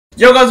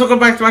Yo guys, welcome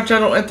back to my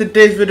channel. In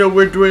today's video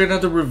we're doing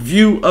another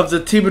review of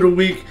the team of the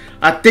week.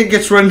 I think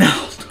it's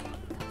Ronaldo.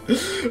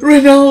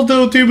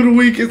 Ronaldo team of the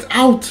week is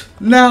out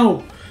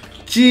now.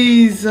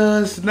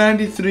 Jesus,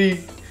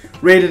 93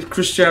 rated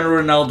Cristiano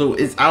Ronaldo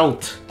is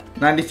out.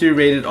 93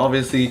 rated,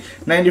 obviously,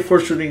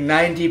 94 shooting,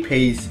 90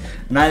 pace,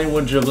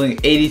 91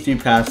 dribbling, 83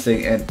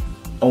 passing, and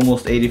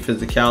almost 80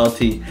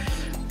 physicality.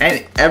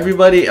 And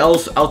everybody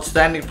else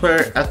outstanding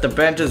player at the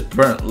bench is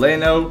Burnt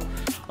Leno.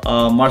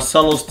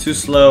 Marcelo's too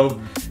slow,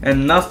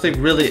 and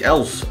nothing really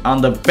else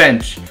on the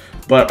bench.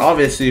 But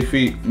obviously, if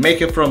we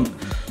make it from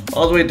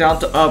all the way down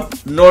to up,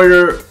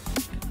 Neuer,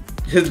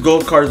 his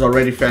gold card is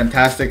already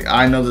fantastic.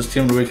 I know this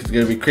team of the week is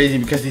going to be crazy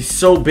because he's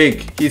so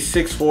big. He's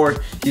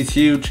 6'4", he's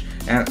huge,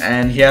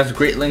 and he has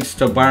great links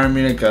to Bayern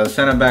Munich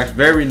center backs.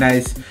 Very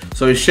nice,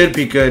 so he should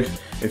be good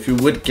if you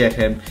would get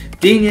him.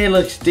 Digne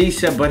looks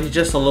decent, but he's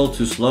just a little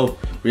too slow.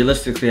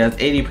 Realistically, has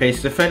 80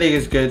 pace. Defending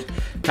is good,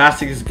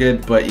 passing is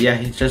good, but yeah,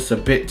 he's just a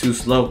bit too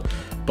slow.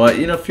 But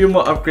you know, a few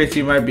more upgrades,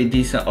 he might be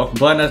decent.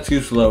 Okbana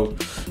too slow,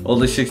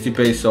 only 60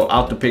 pace, so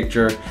out the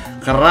picture.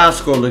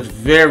 Carrasco looks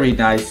very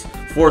nice,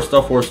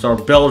 4-star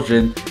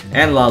Belgian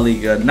and La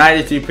Liga.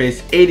 93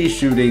 pace, 80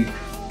 shooting,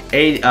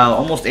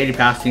 almost 80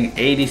 passing,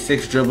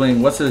 86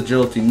 dribbling. What's his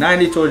agility?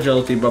 92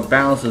 agility, but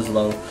balance is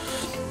low.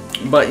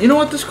 But you know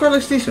what, this card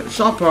looks decent.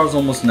 Shot power is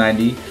almost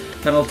 90.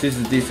 Penalties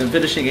is decent.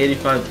 Finishing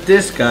 85.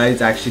 This guy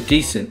is actually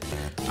decent.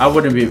 I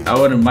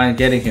wouldn't mind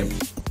getting him.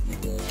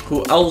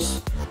 Who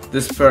else?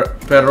 This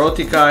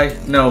Perotti guy?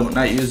 No,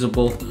 not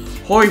usable.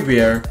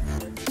 Højbjerg.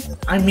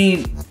 I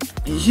mean,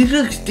 he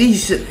looks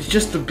decent. He's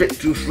just a bit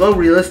too slow,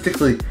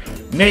 realistically.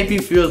 Maybe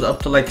if he was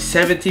up to like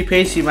 70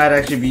 pace, he might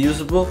actually be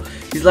usable.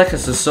 He's like a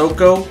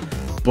Sissoko,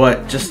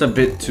 but just a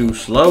bit too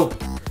slow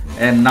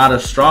and not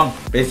as strong,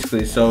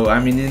 basically. So I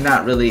mean, he's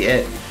not really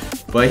it.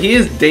 But he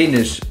is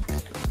Danish.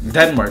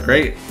 Denmark,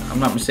 right? I'm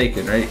not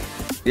mistaken, right?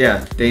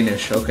 Yeah,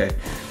 Danish. Okay.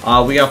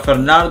 We got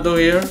Fernando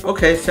here.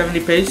 Okay,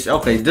 70 pace.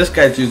 Okay, this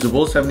guy's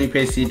usable. 70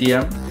 pace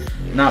CDM.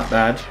 Not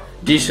bad.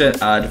 Decent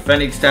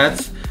defending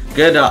stats.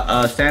 Good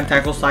stand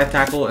tackle, slide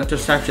tackle,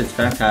 interceptions,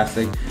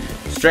 fantastic.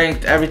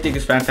 Strength, everything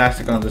is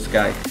fantastic on this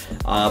guy.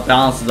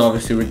 Balance is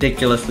obviously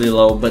ridiculously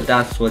low, but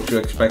that's what you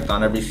expect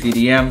on every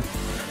CDM.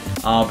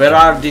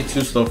 Berardi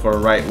too slow for a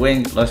right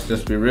wing. Let's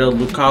just be real.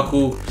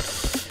 Lukaku,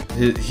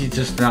 he's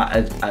just not.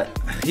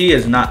 He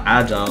is not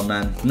agile,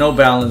 man. No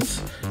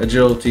balance,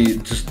 agility,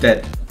 just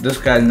dead. This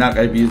guy's not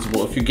gonna be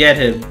usable. If you get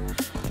him,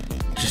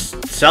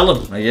 just sell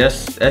him, I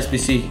guess.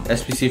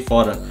 SBC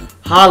fodder.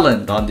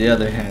 Haaland, on the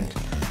other hand,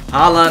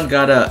 Haaland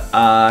got a,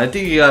 I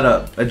think he got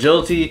a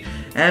agility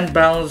and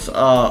balance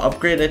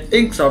upgrade. I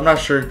think so. I'm not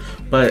sure,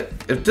 but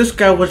if this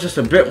guy was just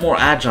a bit more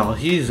agile,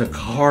 he's a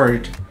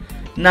card.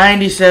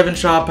 97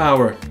 shot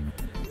power,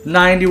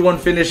 91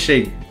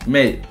 finishing,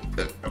 mate.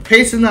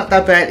 Pace is not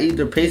that bad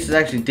either. Pace is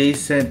actually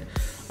decent.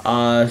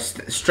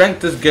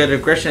 Strength is good.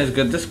 Aggression is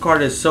good. This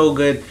card is so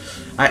good.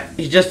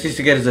 He just needs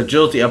to get his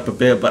agility up a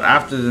bit, but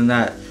after than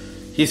that,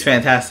 he's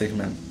fantastic,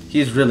 man.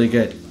 He's really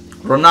good.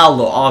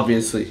 Ronaldo,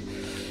 obviously,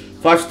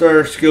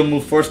 5-star skill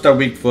move, 4-star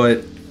weak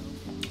foot.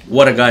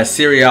 What a guy.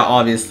 Syria,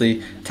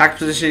 obviously. Attack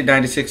position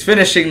 96,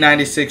 finishing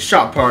 96,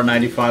 shot power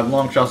 95,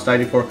 long shots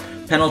 94,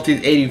 penalties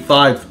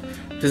 85.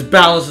 His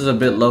balance is a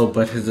bit low,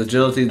 but his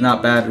agility is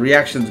not bad.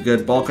 Reaction is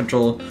good. Ball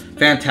control,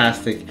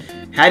 fantastic.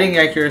 Heading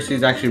accuracy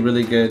is actually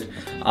really good.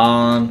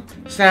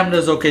 Stamina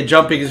is okay.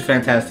 Jumping is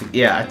fantastic.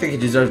 Yeah, I think he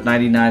deserves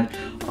 99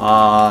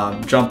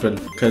 jumping,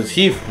 because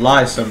he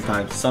flies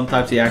sometimes.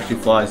 Sometimes he actually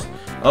flies.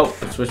 Oh,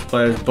 let's switch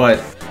players. But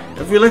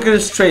if we look at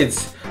his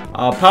traits,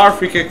 power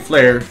free kick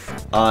flair.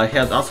 He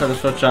has outside the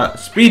foot shot,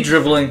 speed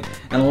dribbling,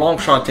 and long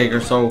shot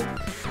taker. So,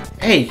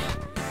 hey,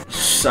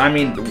 I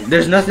mean,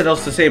 there's nothing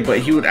else to say, but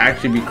he would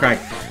actually be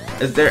cracked.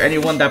 Is there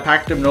anyone that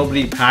packed him?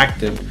 Nobody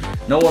packed him.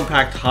 No one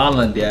packed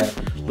Haaland yet.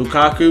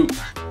 Lukaku,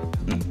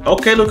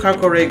 okay,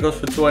 Lukaku already goes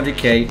for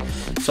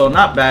 200k, so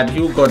not bad. He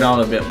will go down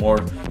a bit more.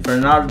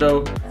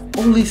 Fernando,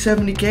 only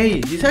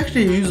 70k. He's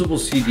actually a usable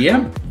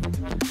CDM.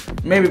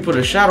 Maybe put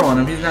a shadow on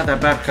him. He's not that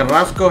bad.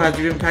 Carrasco, has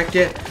he been packed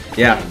yet?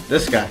 Yeah,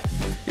 this guy.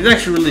 He's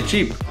actually really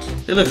cheap.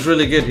 He looks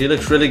really good. He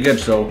looks really good.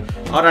 So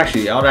I'll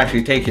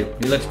actually take him.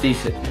 He looks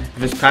decent. If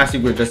his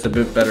passing were just a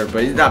bit better,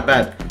 but he's not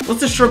bad.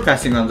 What's the short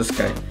passing on this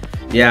guy?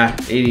 Yeah,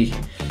 80.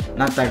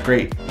 Not that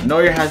great.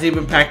 Neuer, has he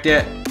been packed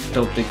yet?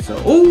 Don't think so.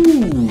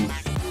 Ooh,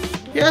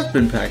 he has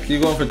been packed.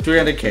 He's going for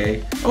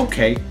 300k.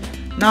 Okay,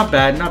 not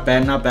bad, not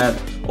bad, not bad.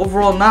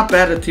 Overall, not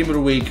bad at team of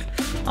the week.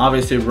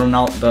 Obviously,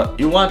 Ronaldo.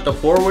 You want the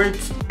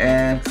forwards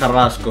and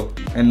Carrasco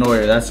and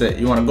Neuer. That's it.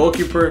 You want a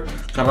goalkeeper,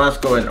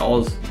 Carrasco, and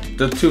all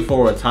the two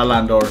forwards,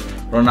 Haaland or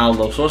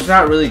Ronaldo. So it's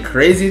not really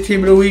crazy team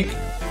of the week.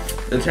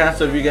 The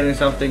chance of you getting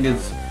something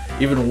is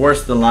even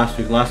worse than last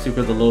week. Last week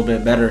was a little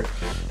bit better.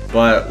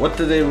 But what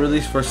did they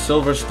release for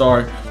Silver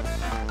Star?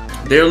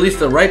 They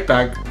released a right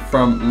back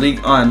from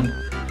Ligue 1.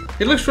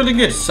 He looks really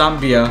good.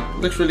 Zambia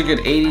looks really good.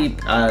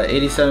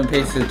 87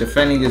 paces.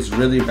 Defending is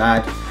really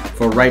bad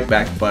for right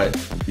back, but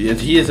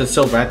he is a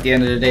silver at the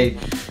end of the day.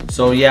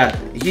 So yeah,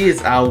 he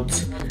is out.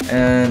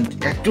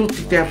 And I don't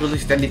think they have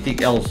released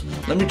anything else.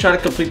 Let me try to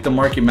complete the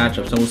marquee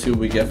matchups and we'll see what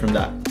we get from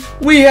that.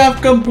 We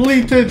have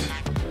completed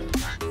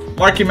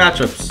marquee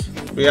matchups.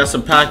 We got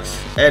some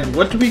packs. And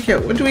what do we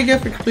get? What do we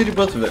get for completing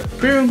both of it?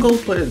 Premium gold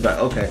players back.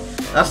 Okay.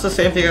 That's the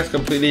same thing as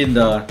completing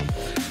the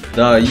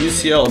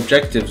UCL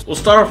objectives. We'll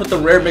start off with the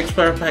rare mixed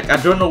player pack.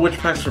 I don't know which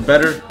packs are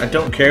better. I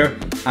don't care.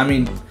 I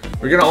mean,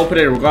 we're gonna open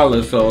it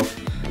regardless, so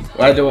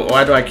why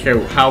do I care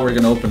how we're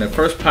gonna open it?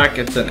 First pack,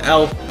 it's an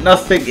L,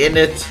 nothing in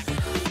it.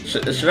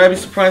 Should I be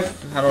surprised?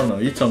 I don't know.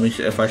 You tell me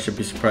if I should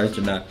be surprised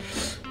or not.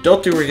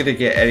 Don't think we're gonna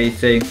get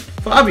anything.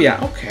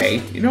 Fabian,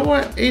 okay. You know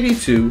what?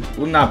 82.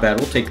 Well, not bad.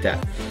 We'll take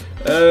that.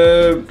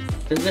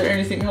 Is there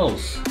anything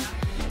else?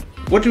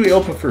 What do we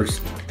open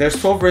first? There's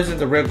 12 rares in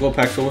the red gold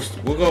pack, so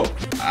we'll go.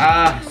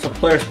 It's a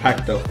players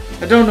pack though.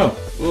 I don't know.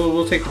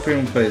 We'll take the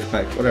premium players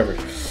pack. Whatever.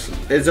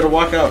 Is it a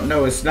walkout?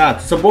 No, it's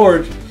not. It's a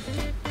board.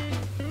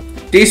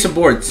 Decent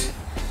boards.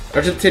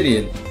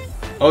 Argentinian.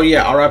 Oh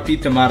yeah,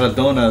 RIP to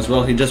Maradona as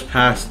well. He just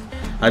passed.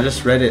 I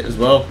just read it as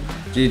well.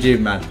 GG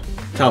man.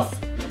 Tough.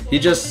 He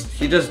just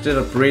did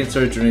a brain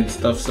surgery and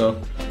stuff, so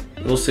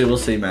we'll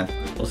see man.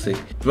 We'll see.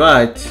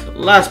 But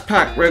last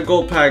pack, red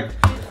gold pack.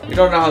 We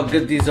don't know how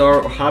good these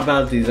are or how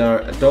bad these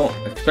are. I don't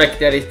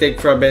expect anything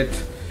from it.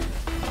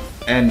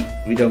 And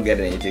we don't get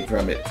anything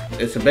from it.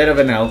 It's a bit of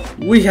an L.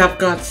 We have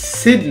got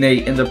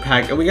Sydney in the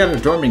pack. And we got a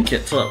dormant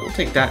kit, so we'll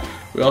take that.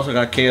 We also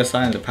got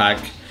KSI in the pack.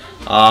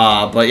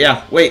 But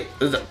yeah, wait.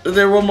 Is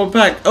there one more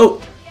pack?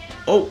 Oh,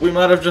 we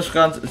might have just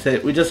gone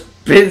saved. We just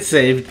been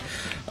saved.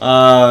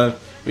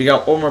 We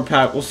got one more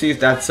pack. We'll see if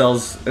that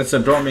sells. It's a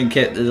dormant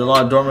kit. There's a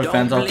lot of dormant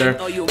fans out there.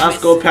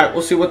 Last gold pack.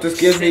 We'll see what this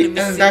gives me. And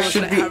that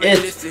should be it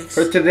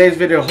for today's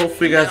video.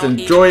 Hopefully you guys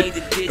enjoyed.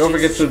 Don't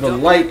forget to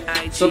like,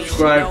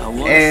 subscribe,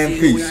 and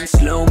peace.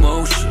 Slow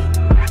motion.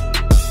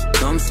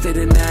 Come stay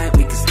the night.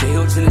 We can stay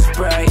up till it's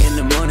bright. In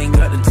the morning,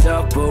 got the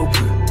top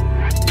open.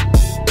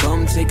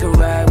 Come take a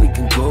ride. We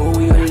can go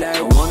where you like.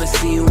 I wanna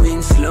see you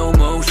in slow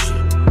motion.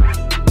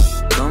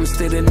 Come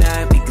stay the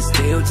night, we can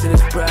stay up till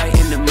it's bright.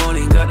 In the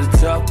morning, got the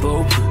top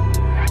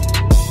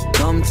open.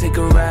 Come take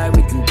a ride,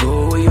 we can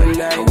go where you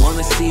like. I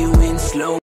wanna see you in slow